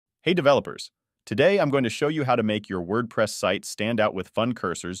Hey developers! Today I'm going to show you how to make your WordPress site stand out with fun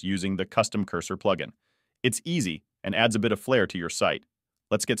cursors using the Custom Cursor plugin. It's easy and adds a bit of flair to your site.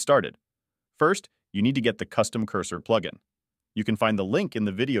 Let's get started. First, you need to get the Custom Cursor plugin. You can find the link in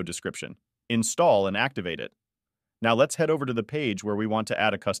the video description. Install and activate it. Now let's head over to the page where we want to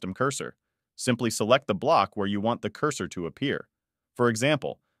add a custom cursor. Simply select the block where you want the cursor to appear. For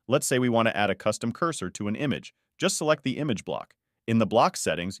example, let's say we want to add a custom cursor to an image. Just select the image block. In the block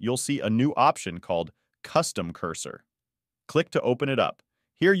settings, you'll see a new option called Custom Cursor. Click to open it up.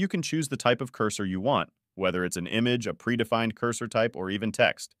 Here you can choose the type of cursor you want, whether it's an image, a predefined cursor type, or even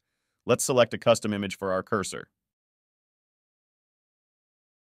text. Let's select a custom image for our cursor.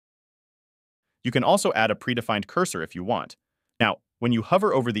 You can also add a predefined cursor if you want. Now, when you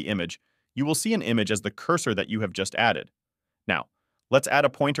hover over the image, you will see an image as the cursor that you have just added. Now, let's add a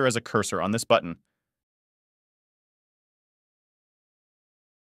pointer as a cursor on this button.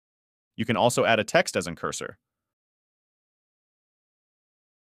 You can also add a text as a cursor.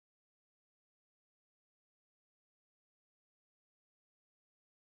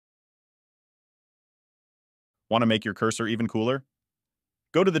 Want to make your cursor even cooler?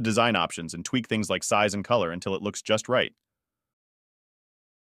 Go to the design options and tweak things like size and color until it looks just right.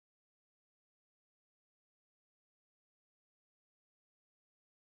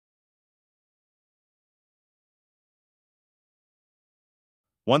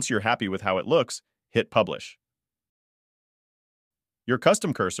 Once you're happy with how it looks, hit Publish. Your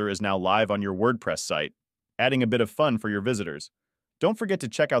custom cursor is now live on your WordPress site, adding a bit of fun for your visitors. Don't forget to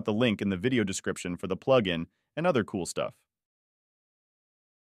check out the link in the video description for the plugin and other cool stuff.